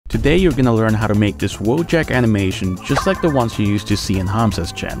Today you're gonna learn how to make this Wojak animation just like the ones you used to see in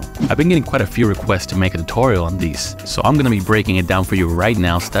Hamza's channel. I've been getting quite a few requests to make a tutorial on these, so I'm gonna be breaking it down for you right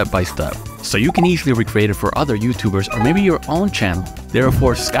now step by step, so you can easily recreate it for other YouTubers or maybe your own channel,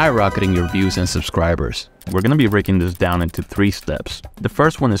 therefore skyrocketing your views and subscribers. We're gonna be breaking this down into 3 steps. The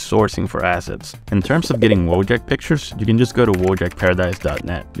first one is sourcing for assets. In terms of getting Wojak pictures, you can just go to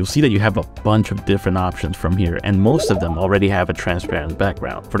wojakparadise.net. You'll see that you have a bunch of different options from here, and most of them already have a transparent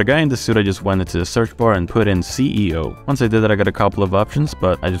background. For the guy in the suit, I just went into the search bar and put in CEO. Once I did that, I got a couple of options,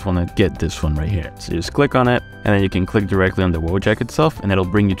 but I just want to get this one right here. So you just click on it, and then you can click directly on the Wojak itself, and it'll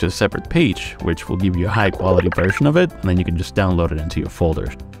bring you to a separate page, which will give you a high quality version of it, and then you can just download it into your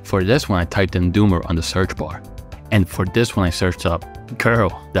folders. For this one, I typed in Doomer on the search bar. And for this one, I searched up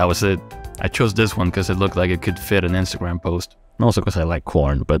girl. That was it. I chose this one because it looked like it could fit an Instagram post. And also because I like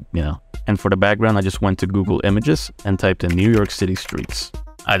corn, but you know. And for the background, I just went to Google Images and typed in New York City streets.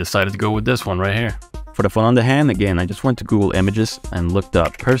 I decided to go with this one right here. For the phone on the hand, again, I just went to Google Images and looked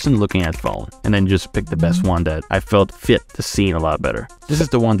up person looking at phone. And then just picked the best one that I felt fit the scene a lot better. This is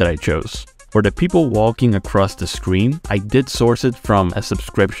the one that I chose. For the people walking across the screen, I did source it from a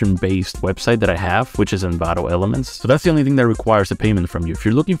subscription-based website that I have, which is Envato Elements. So that's the only thing that requires a payment from you if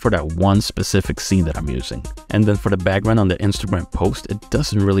you're looking for that one specific scene that I'm using. And then for the background on the Instagram post, it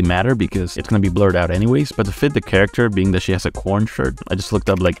doesn't really matter because it's going to be blurred out anyways. But to fit the character, being that she has a corn shirt, I just looked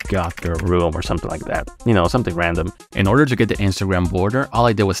up like goth girl room or something like that. You know, something random. In order to get the Instagram border, all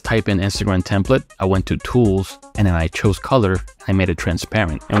I did was type in Instagram template. I went to tools and then I chose color. I made it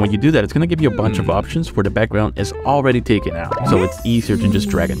transparent. And when you do that, it's going to give you a bunch of options where the background is already taken out. So it's easier to just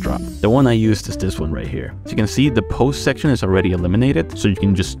drag and drop. The one I used is this one right here. So you can see the post section is already eliminated. So you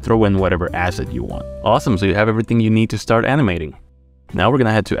can just throw in whatever asset you want. Awesome. So you have everything you need to start animating. Now we're going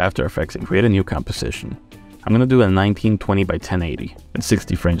to head to After Effects and create a new composition. I'm going to do a 1920 by 1080 at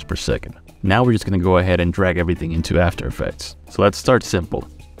 60 frames per second. Now we're just going to go ahead and drag everything into After Effects. So let's start simple.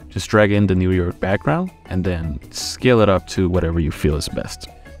 Just drag in the New York background and then scale it up to whatever you feel is best.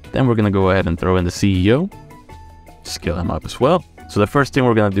 Then we're going to go ahead and throw in the CEO, scale him up as well. So the first thing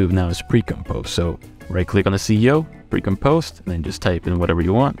we're going to do now is pre-compose. So right click on the CEO, pre-compose, and then just type in whatever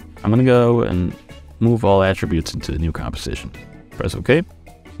you want. I'm going to go and move all attributes into the new composition. Press OK.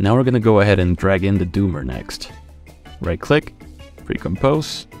 Now we're going to go ahead and drag in the Doomer next. Right click,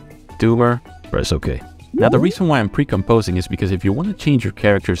 pre-compose, Doomer, press OK. Now the reason why I'm pre-composing is because if you want to change your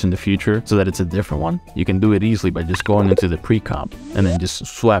characters in the future so that it's a different one, you can do it easily by just going into the pre-comp and then just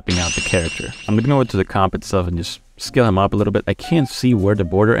swapping out the character. I'm going to go into the comp itself and just scale him up a little bit. I can't see where the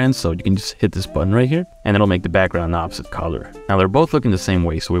border ends, so you can just hit this button right here and it'll make the background an opposite color. Now they're both looking the same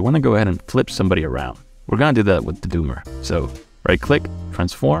way, so we want to go ahead and flip somebody around. We're going to do that with the Doomer. So right click,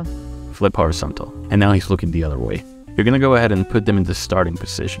 transform, flip horizontal, and now he's looking the other way. You're going to go ahead and put them in the starting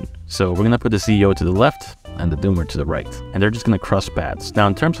position. So we're going to put the CEO to the left and the Doomer to the right. And they're just going to cross paths. Now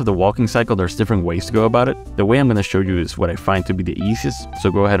in terms of the walking cycle, there's different ways to go about it. The way I'm going to show you is what I find to be the easiest.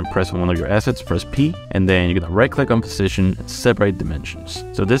 So go ahead and press on one of your assets, press P, and then you're going to right click on position and separate dimensions.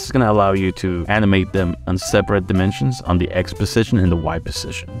 So this is going to allow you to animate them on separate dimensions on the X position and the Y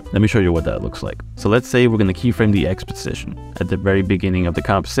position. Let me show you what that looks like. So let's say we're going to keyframe the X position at the very beginning of the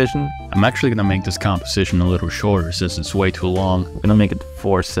composition. I'm actually going to make this composition a little shorter since it's way too long. We're going to make it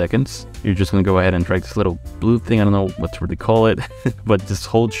 4 seconds. You're just going to go ahead and drag this little blue thing. I don't know what to really call it, but just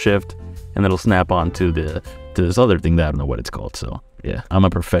hold shift and it'll snap on to this other thing that I don't know what it's called. So yeah, I'm a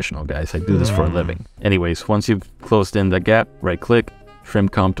professional, guys. I do this for a living. Anyways, once you've closed in the gap, right click, trim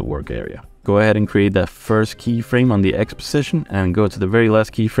comp to work area. Go ahead and create that first keyframe on the X position and go to the very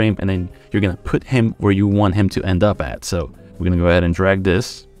last keyframe, and then you're going to put him where you want him to end up at. So we're going to go ahead and drag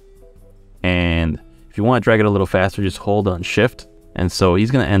this. And if you want to drag it a little faster, just hold on shift. And so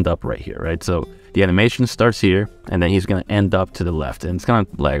he's going to end up right here, right? So the animation starts here, and then he's going to end up to the left, and it's going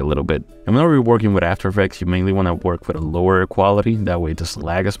to lag a little bit. And whenever you're working with After Effects, you mainly want to work with a lower quality. That way it doesn't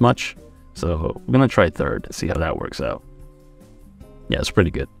lag as much. So we're going to try third and see how that works out. Yeah, it's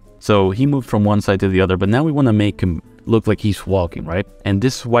pretty good. So he moved from one side to the other, but now we want to make him look like he's walking, right? And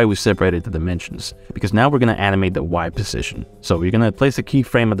this is why we separated the dimensions, because now we're going to animate the Y position. So you're going to place a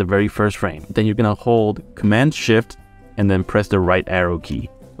keyframe at the very first frame. Then you're going to hold Command Shift and then press the right arrow key,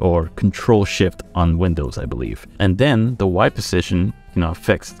 or Control Shift on Windows, I believe. And then the Y position, you know,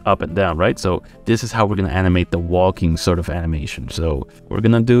 affects up and down, right? So this is how we're going to animate the walking sort of animation. So we're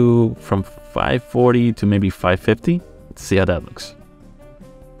going to do from 540 to maybe 550. Let's see how that looks.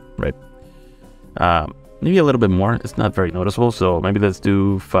 Right. Maybe a little bit more. It's not very noticeable. So maybe let's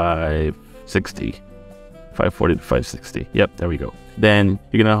do 560. 540 to 560. Yep, there we go. Then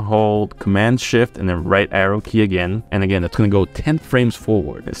you're gonna hold Command Shift and then right arrow key again. And again, that's gonna go 10 frames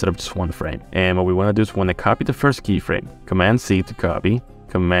forward instead of just 1 frame. And what we wanna do is we wanna copy the first keyframe. Command C to copy,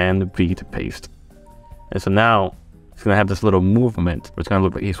 Command V to paste. And so now it's gonna have this little movement where it's gonna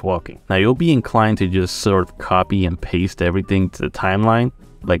look like he's walking. Now you'll be inclined to just sort of copy and paste everything to the timeline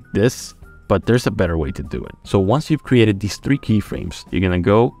like this, but there's a better way to do it. So once you've created these 3 keyframes, you're gonna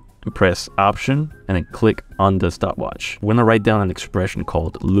go and press Option and then click on the stopwatch. We're gonna write down an expression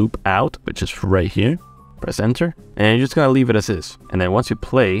called loop out, which is right here. Press enter, and you're just gonna leave it as is. And then once you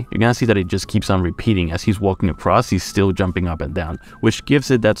play, you're gonna see that it just keeps on repeating. As he's walking across, he's still jumping up and down, which gives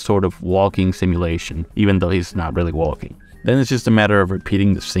it that sort of walking simulation, even though he's not really walking. Then it's just a matter of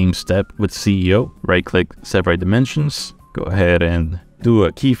repeating the same step with CEO. Right click, separate dimensions. Go ahead and do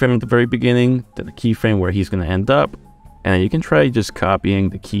a keyframe at the very beginning, then a keyframe where he's gonna end up. And then you can try just copying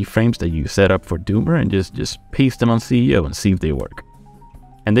the keyframes that you set up for Doomer and just paste them on CEO and see if they work.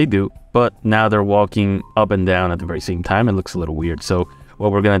 And they do, but now they're walking up and down at the very same time. It looks a little weird. So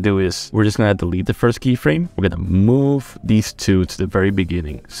what we're gonna do is we're just gonna delete the first keyframe. We're gonna move these 2 to the very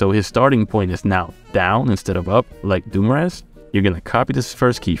beginning. So his starting point is now down instead of up like Doomer is. You're gonna copy this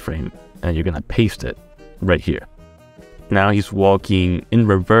first keyframe and you're gonna paste it right here. Now he's walking in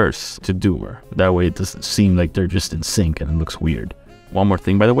reverse to Doomer. That way it doesn't seem like they're just in sync and it looks weird. One more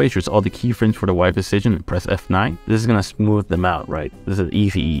thing, by the way, choose all the keyframes for the Y position and press F9. This is gonna smooth them out, right? This is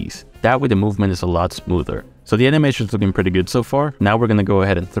easy ease. That way the movement is a lot smoother. So the animation is looking pretty good so far. Now we're gonna go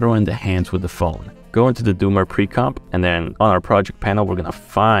ahead and throw in the hands with the phone. Go into the Doomer pre-comp, and then on our project panel, we're gonna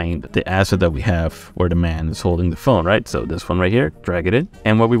find the asset that we have where the man is holding the phone, right? So this one right here, drag it in.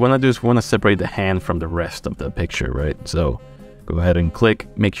 And what we wanna do is we wanna separate the hand from the rest of the picture, right? So go ahead and click,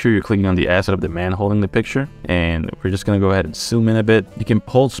 make sure you're clicking on the asset of the man holding the picture. And we're just gonna go ahead and zoom in a bit. You can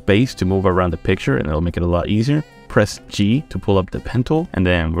hold space to move around the picture and it'll make it a lot easier. Press G to pull up the pen tool. And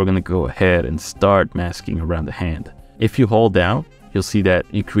then we're gonna go ahead and start masking around the hand. If you hold down, you'll see that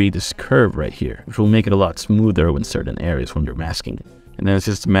you create this curve right here, which will make it a lot smoother in certain areas when you're masking it. And then it's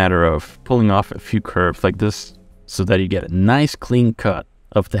just a matter of pulling off a few curves like this so that you get a nice clean cut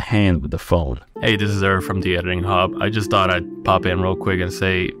of the hand with the phone. Hey, this is Eric from the Editing Hub. I just thought I'd pop in real quick and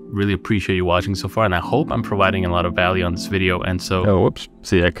say, really appreciate you watching so far, and I hope I'm providing a lot of value on this video. And so, oh, whoops.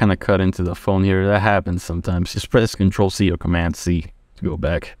 See, I kind of cut into the phone here. That happens sometimes. Just press Control-C or Command-C to go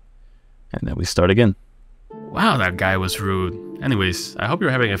back. And then we start again. Wow, that guy was rude. Anyways, I hope you're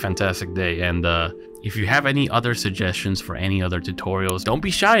having a fantastic day. And if you have any other suggestions for any other tutorials, don't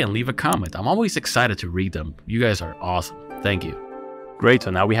be shy and leave a comment. I'm always excited to read them. You guys are awesome. Thank you. Great,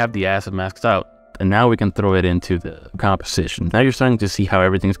 so now we have the asset masked out, and now we can throw it into the composition. Now you're starting to see how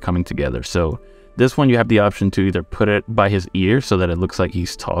everything's coming together. So this one, you have the option to either put it by his ear so that it looks like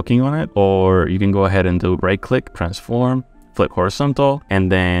he's talking on it, or you can go ahead and do right click, transform, flip horizontal,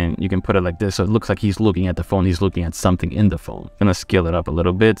 and then you can put it like this so it looks like he's looking at the phone, he's looking at something in the phone. I'm gonna scale it up a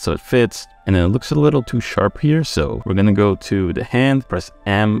little bit so it fits, and then it looks a little too sharp here, so we're gonna go to the hand, press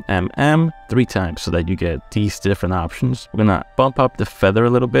M 3 times so that you get these different options. We're gonna bump up the feather a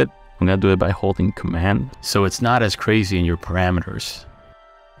little bit. I'm gonna do it by holding Command, so it's not as crazy in your parameters.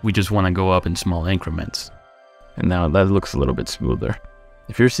 We just want to go up in small increments, and now that looks a little bit smoother.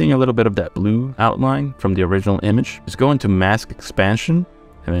 If you're seeing a little bit of that blue outline from the original image, just go into Mask Expansion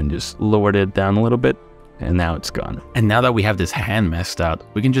and then just lower it down a little bit, and now it's gone. And now that we have this hand masked out,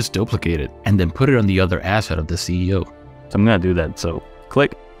 we can just duplicate it and then put it on the other asset of the CEO. So I'm gonna do that. So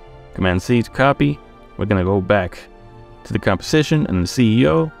click, Command-C to copy. We're gonna go back to the composition and the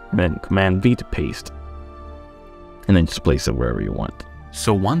CEO, and then Command-V to paste. And then just place it wherever you want.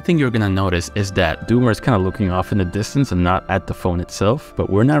 So one thing you're gonna notice is that Doomer is kind of looking off in the distance and not at the phone itself, but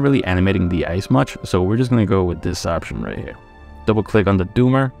we're not really animating the eyes much, so we're just gonna go with this option right here. Double click on the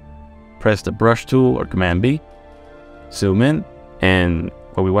Doomer, press the brush tool or Command-B, zoom in, and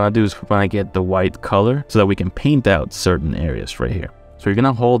what we wanna do is we wanna get the white color so that we can paint out certain areas right here. So you're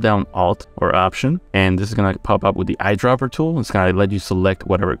gonna hold down Alt or Option, and this is gonna pop up with the eyedropper tool. It's gonna let you select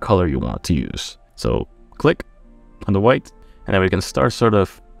whatever color you want to use. So click on the white, and then we can start sort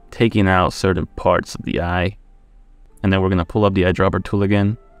of taking out certain parts of the eye. And then we're gonna pull up the eyedropper tool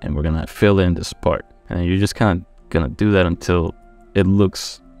again, and we're gonna fill in this part. And you're just kind of gonna do that until it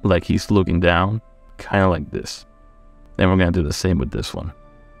looks like he's looking down, kind of like this. Then we're gonna do the same with this one.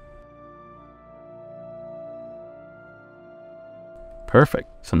 Perfect.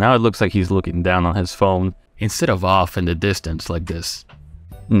 So now it looks like he's looking down on his phone instead of off in the distance like this.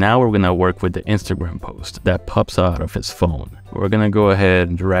 Now we're gonna work with the Instagram post that pops out of his phone. We're gonna go ahead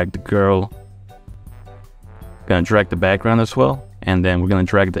and drag the girl. Gonna drag the background as well. and then we're gonna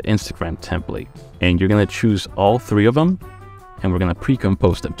drag the Instagram template. And you're gonna choose all 3 of them, and we're gonna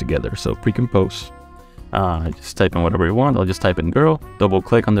pre-compose them together. So pre-compose, just type in whatever you want. I'll just type in girl, double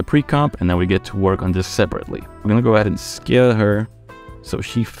click on the pre-comp, and then we get to work on this separately. We're gonna go ahead and scale her so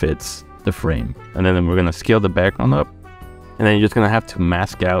she fits the frame. And then we're gonna scale the background up, and then you're just gonna have to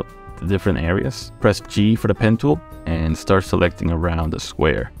mask out the different areas. Press G for the pen tool and start selecting around the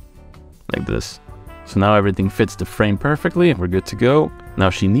square like this. So now everything fits the frame perfectly and we're good to go. Now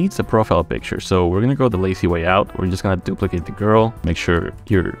she needs a profile picture, so we're gonna go the lazy way out. We're just gonna duplicate the girl, make sure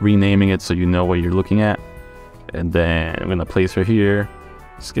you're renaming it so you know what you're looking at, and then I'm gonna place her here,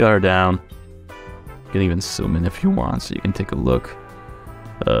 scale her down. You can even zoom in if you want so you can take a look.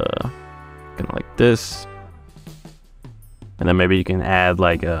 Kind of like this. And then maybe you can add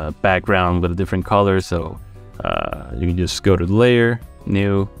like a background with a different color. So you can just go to the layer,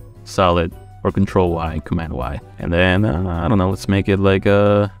 new, solid, or Control Y, Command Y. And then, I don't know, let's make it like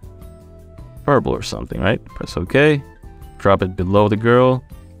a purple or something, right? Press OK, drop it below the girl,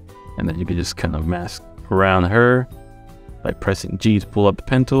 and then you can just kind of mask around her by pressing G to pull up the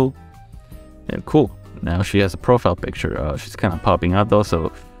pen tool. And cool, now she has a profile picture. She's kind of popping out though,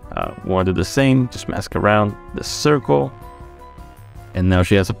 so we want to do the same, just mask around the circle. And now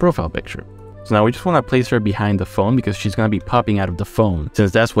she has a profile picture. So now we just want to place her behind the phone because she's going to be popping out of the phone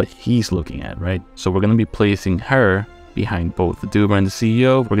since that's what he's looking at, right? So we're going to be placing her behind both the Doomer and the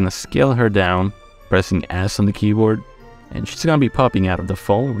CEO. We're going to scale her down, pressing S on the keyboard, and she's going to be popping out of the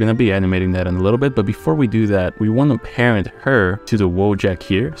phone. We're going to be animating that in a little bit, but before we do that, we want to parent her to the Wojak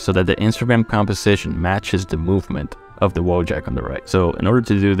here so that the Instagram composition matches the movement of the Wojak on the right. So in order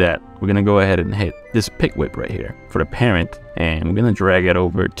to do that, we're gonna go ahead and hit this pick whip right here for the parent, and we're gonna drag it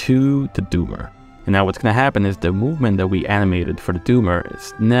over to the Doomer. And now what's gonna happen is the movement that we animated for the Doomer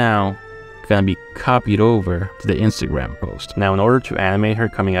is now gonna be copied over to the Instagram post. Now in order to animate her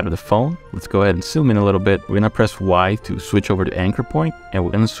coming out of the phone, let's go ahead and zoom in a little bit. We're gonna press Y to switch over to anchor point, and we're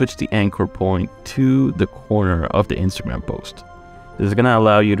gonna switch the anchor point to the corner of the Instagram post. This is gonna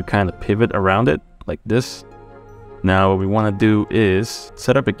allow you to kind of pivot around it like this. Now what we want to do is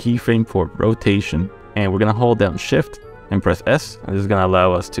set up a keyframe for rotation, and we're going to hold down shift and press S, and this is going to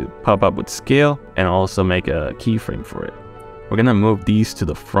allow us to pop up with scale and also make a keyframe for it. We're going to move these to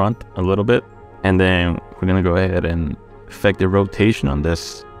the front a little bit, and then we're going to go ahead and affect the rotation on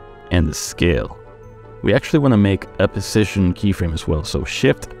this and the scale. We actually want to make a position keyframe as well, so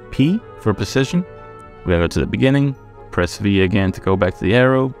shift P for position. We're going to go to the beginning, press V again to go back to the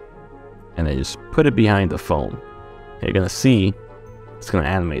arrow, and then just put it behind the phone. You're gonna see it's gonna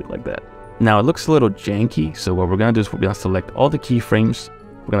animate like that. Now it looks a little janky, so what we're gonna do is we're gonna select all the keyframes.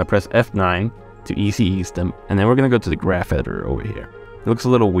 We're gonna press F9 to easy ease them, and then we're gonna go to the graph editor over here. It looks a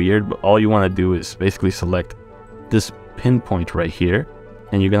little weird, but all you want to do is basically select this pinpoint right here,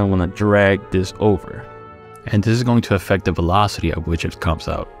 and you're gonna want to drag this over. And this is going to affect the velocity at which it comes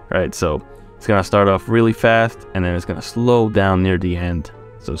out. Right, so it's gonna start off really fast, and then it's gonna slow down near the end.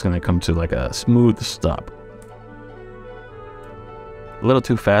 So it's gonna come to like a smooth stop. A little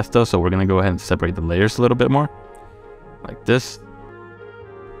too fast though, so we're gonna go ahead and separate the layers a little bit more, like this.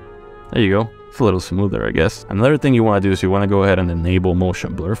 There you go. It's a little smoother, I guess. Another thing you want to do is you want to go ahead and enable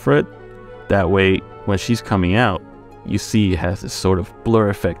motion blur for it. That way, when she's coming out, you see it has this sort of blur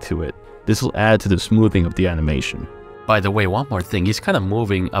effect to it. This will add to the smoothing of the animation. By the way, one more thing, he's kind of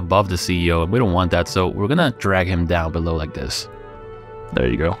moving above the CEO, and we don't want that, so we're gonna drag him down below like this. There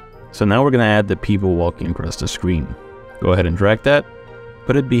you go. So now we're gonna add the people walking across the screen. Go ahead and drag that.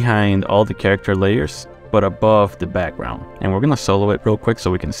 Put it behind all the character layers, but above the background. And we're gonna solo it real quick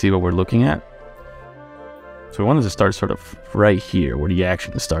so we can see what we're looking at. So we wanted to start sort of right here where the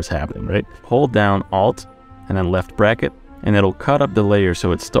action starts happening, right? Hold down Alt and then left bracket, and it'll cut up the layer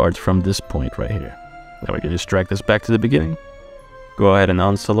so it starts from this point right here. Then we can just drag this back to the beginning. Go ahead and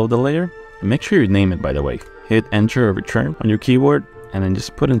unsolo the layer. And make sure you name it, by the way. Hit Enter or Return on your keyboard, and then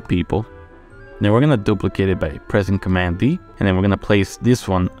just put in people. Then we're going to duplicate it by pressing Command D, and then we're going to place this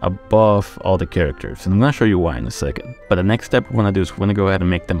one above all the characters. And I'm going to show you why in a second. But the next step we want to do is we're going to go ahead and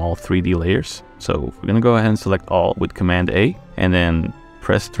make them all 3D layers. So we're going to go ahead and select all with Command A, and then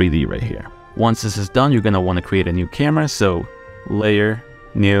press 3D right here. Once this is done, you're going to want to create a new camera. So Layer,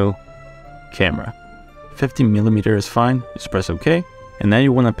 New, Camera. 50mm is fine. Just press OK. And now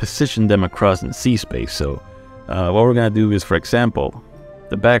you want to position them across in C space. So what we're going to do is, for example,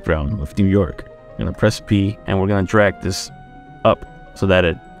 the background of New York. We're going to press P, and we're going to drag this up so that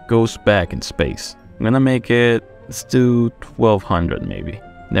it goes back in space. I'm going to make it, let's do 1200 maybe.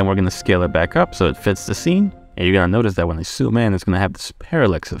 Then we're going to scale it back up so it fits the scene. And you're gonna notice that when I zoom in, it's gonna have this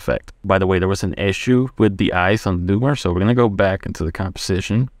parallax effect. By the way, there was an issue with the eyes on the Doomer, so we're gonna go back into the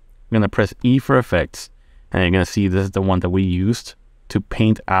composition. We're gonna press E for effects, and you're gonna see this is the one that we used to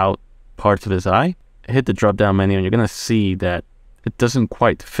paint out parts of his eye. Hit the drop down menu and you're gonna see that it doesn't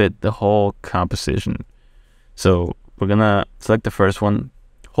quite fit the whole composition. So we're gonna select the first one,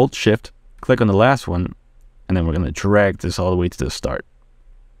 hold shift, click on the last one, and then we're gonna drag this all the way to the start.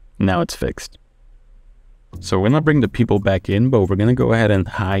 Now it's fixed. So we're gonna bring the people back in, but we're gonna go ahead and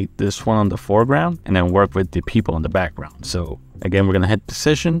hide this one on the foreground and then work with the people in the background. So again, we're gonna hit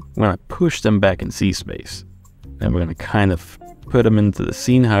position, we're gonna push them back in C space. Then we're gonna kind of put them into the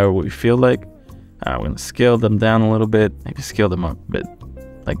scene however we feel like. We're gonna scale them down a little bit, maybe scale them up a bit,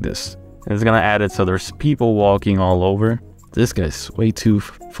 like this. And it's gonna add it so there's people walking all over. This guy's way too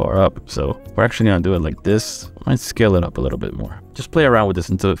far up, so we're actually gonna do it like this. I might scale it up a little bit more. Just play around with this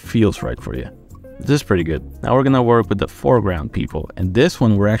until it feels right for you. This is pretty good. Now we're gonna work with the foreground people, and this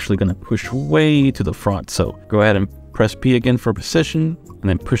one we're actually gonna push way to the front. So go ahead and press P again for position, and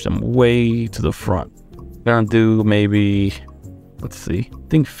then push them way to the front. We're gonna do maybe, let's see, I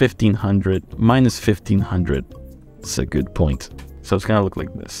think 1500 minus 1500. It's a good point. So it's gonna look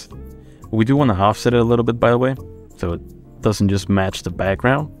like this. We do want to offset it a little bit, by the way, so it doesn't just match the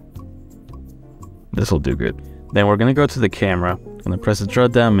background. This will do good. Then we're gonna go to the camera, gonna press the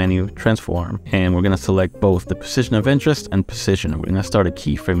drop down menu, transform, and we're gonna select both the position of interest and position. We're gonna start a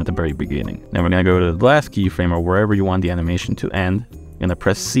keyframe at the very beginning. Then we're gonna go to the last keyframe or wherever you want the animation to end. You're gonna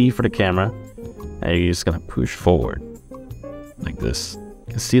press C for the camera, and you're just gonna push forward like this.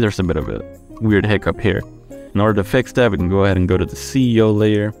 You can see there's a bit of a weird hiccup here. In order to fix that, we can go ahead and go to the CEO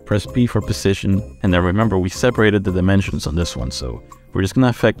layer, press P for position, and then remember we separated the dimensions on this one, so we're just gonna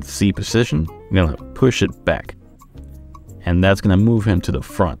affect the C position. We're gonna push it back, and that's gonna move him to the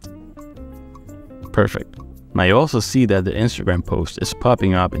front. Perfect. Now you also see that the Instagram post is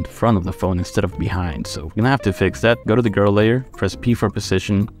popping up in front of the phone instead of behind, so we're gonna have to fix that. Go to the girl layer, press P for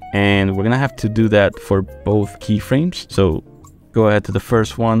position, and we're gonna have to do that for both keyframes. So go ahead to the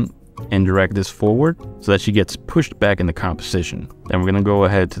first one and drag this forward so that she gets pushed back in the composition. Then we're gonna go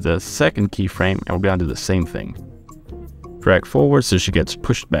ahead to the second keyframe and we're gonna do the same thing. Drag forward so she gets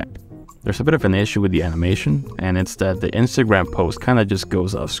pushed back. There's a bit of an issue with the animation, and it's that the Instagram post kind of just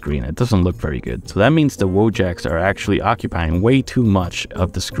goes off screen. It doesn't look very good. So that means the Wojaks are actually occupying way too much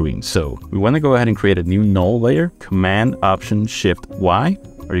of the screen. So we want to go ahead and create a new null layer, Command Option Shift Y,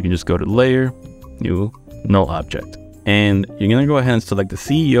 or you can just go to Layer, New Null Object. And you're gonna go ahead and select the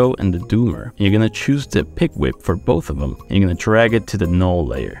CEO and the Doomer. And you're gonna choose the pick whip for both of them. And you're gonna drag it to the null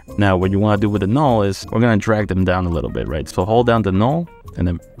layer. Now what you wanna do with the null is, we're gonna drag them down a little bit, right? So hold down the null and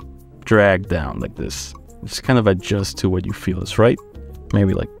then drag down like this. Just kind of adjust to what you feel is right.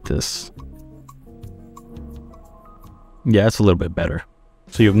 Maybe like this. Yeah, it's a little bit better.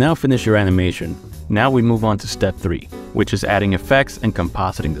 So you've now finished your animation. Now we move on to step 3, which is adding effects and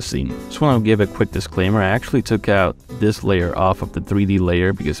compositing the scene. Just want to give a quick disclaimer. I actually took out this layer off of the 3D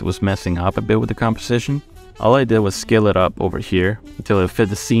layer because it was messing up a bit with the composition. All I did was scale it up over here until it fit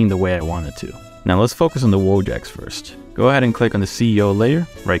the scene the way I wanted to. Now let's focus on the Wojaks first. Go ahead and click on the CEO layer,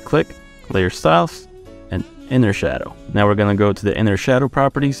 right click, layer styles, and inner shadow. Now we're going to go to the inner shadow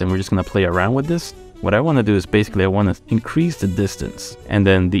properties and we're just going to play around with this. What I want to do is basically I want to increase the distance, and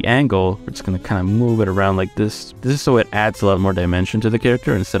then the angle, we're just going to kind of move it around like this. This is so it adds a lot more dimension to the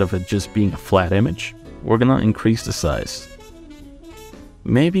character instead of it just being a flat image. We're going to increase the size.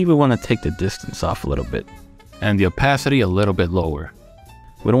 Maybe we want to take the distance off a little bit and the opacity a little bit lower.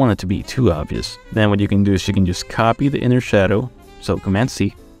 We don't want it to be too obvious. Then what you can do is you can just copy the inner shadow, so Command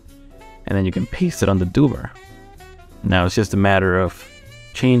C, and then you can paste it on the Doomer. Now it's just a matter of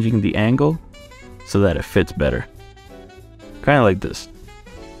changing the angle so that it fits better. Kind of like this.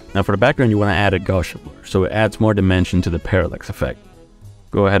 Now for the background you want to add a Gaussian blur, so it adds more dimension to the parallax effect.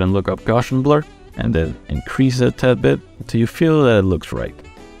 Go ahead and look up Gaussian blur, and then increase it a tad bit until you feel that it looks right.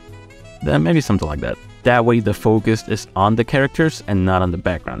 Then maybe something like that. That way the focus is on the characters and not on the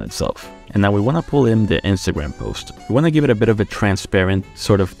background itself. And now we want to pull in the Instagram post. We want to give it a bit of a transparent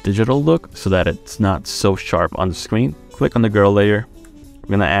sort of digital look so that it's not so sharp on the screen. Click on the girl layer.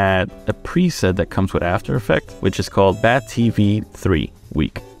 We're going to add a preset that comes with After Effects, which is called BATTV 3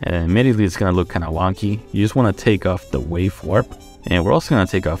 Weak. And immediately it's going to look kind of wonky. You just want to take off the wave warp. And we're also going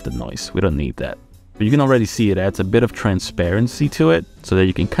to take off the noise. We don't need that. But you can already see it adds a bit of transparency to it so that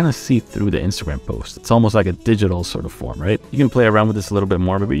you can kind of see through the Instagram post. It's almost like a digital sort of form, right? You can play around with this a little bit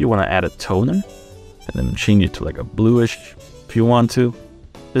more. Maybe you want to add a toner and then change it to like a bluish if you want to.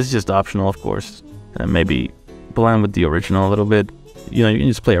 This is just optional, of course. And maybe blend with the original a little bit. you know, you can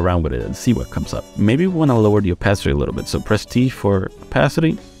just play around with it and see what comes up. Maybe we want to lower the opacity a little bit. So press T for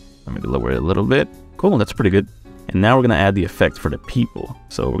opacity. Maybe lower it a little bit. Cool, that's pretty good. And now we're going to add the effect for the people.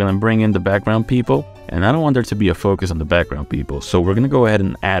 So we're going to bring in the background people. And I don't want there to be a focus on the background people. So we're going to go ahead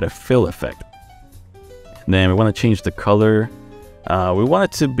and add a fill effect. And then we want to change the color. We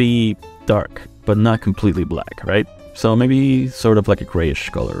want it to be dark, but not completely black, right? So maybe sort of like a grayish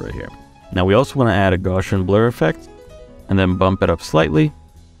color right here. Now we also want to add a Gaussian blur effect. And then bump it up slightly.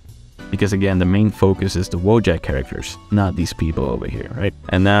 Because again, the main focus is the Wojak characters, not these people over here, right?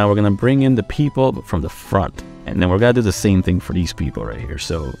 And now we're going to bring in the people from the front. And then we're going to do the same thing for these people right here.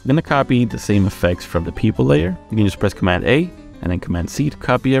 So I'm going to copy the same effects from the people layer. You can just press Command A and then Command C to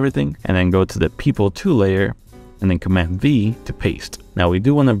copy everything. And then go to the people 2 layer and then Command V to paste. Now we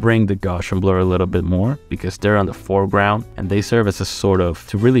do want to bring the Gaussian blur a little bit more because they're on the foreground and they serve as a sort of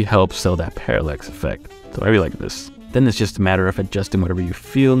to really help sell that parallax effect. So maybe like this. Then it's just a matter of adjusting whatever you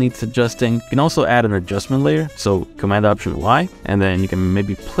feel needs adjusting. You can also add an adjustment layer. So Command Option Y, and then you can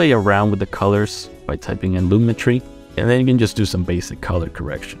maybe play around with the colors by typing in Lumetri. And then you can just do some basic color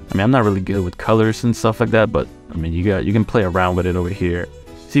correction. I mean, I'm not really good with colors and stuff like that, but I mean, you can play around with it over here.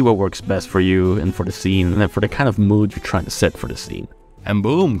 See what works best for you and for the scene, and then for the kind of mood you're trying to set for the scene. And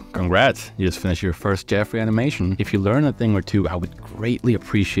boom, congrats, you just finished your first Jeffery animation. If you learn a thing or two, I would greatly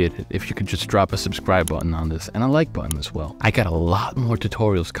appreciate it if you could just drop a subscribe button on this and a like button as well. I got a lot more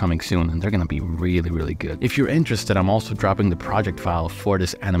tutorials coming soon and they're gonna be really, really good. If you're interested, I'm also dropping the project file for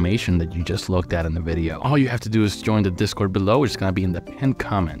this animation that you just looked at in the video. All you have to do is join the Discord below, which is gonna be in the pinned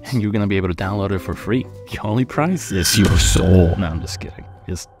comment, and you're gonna be able to download it for free. The only price is your soul. No, I'm just kidding.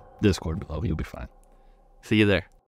 Just Discord below, you'll be fine. See you there.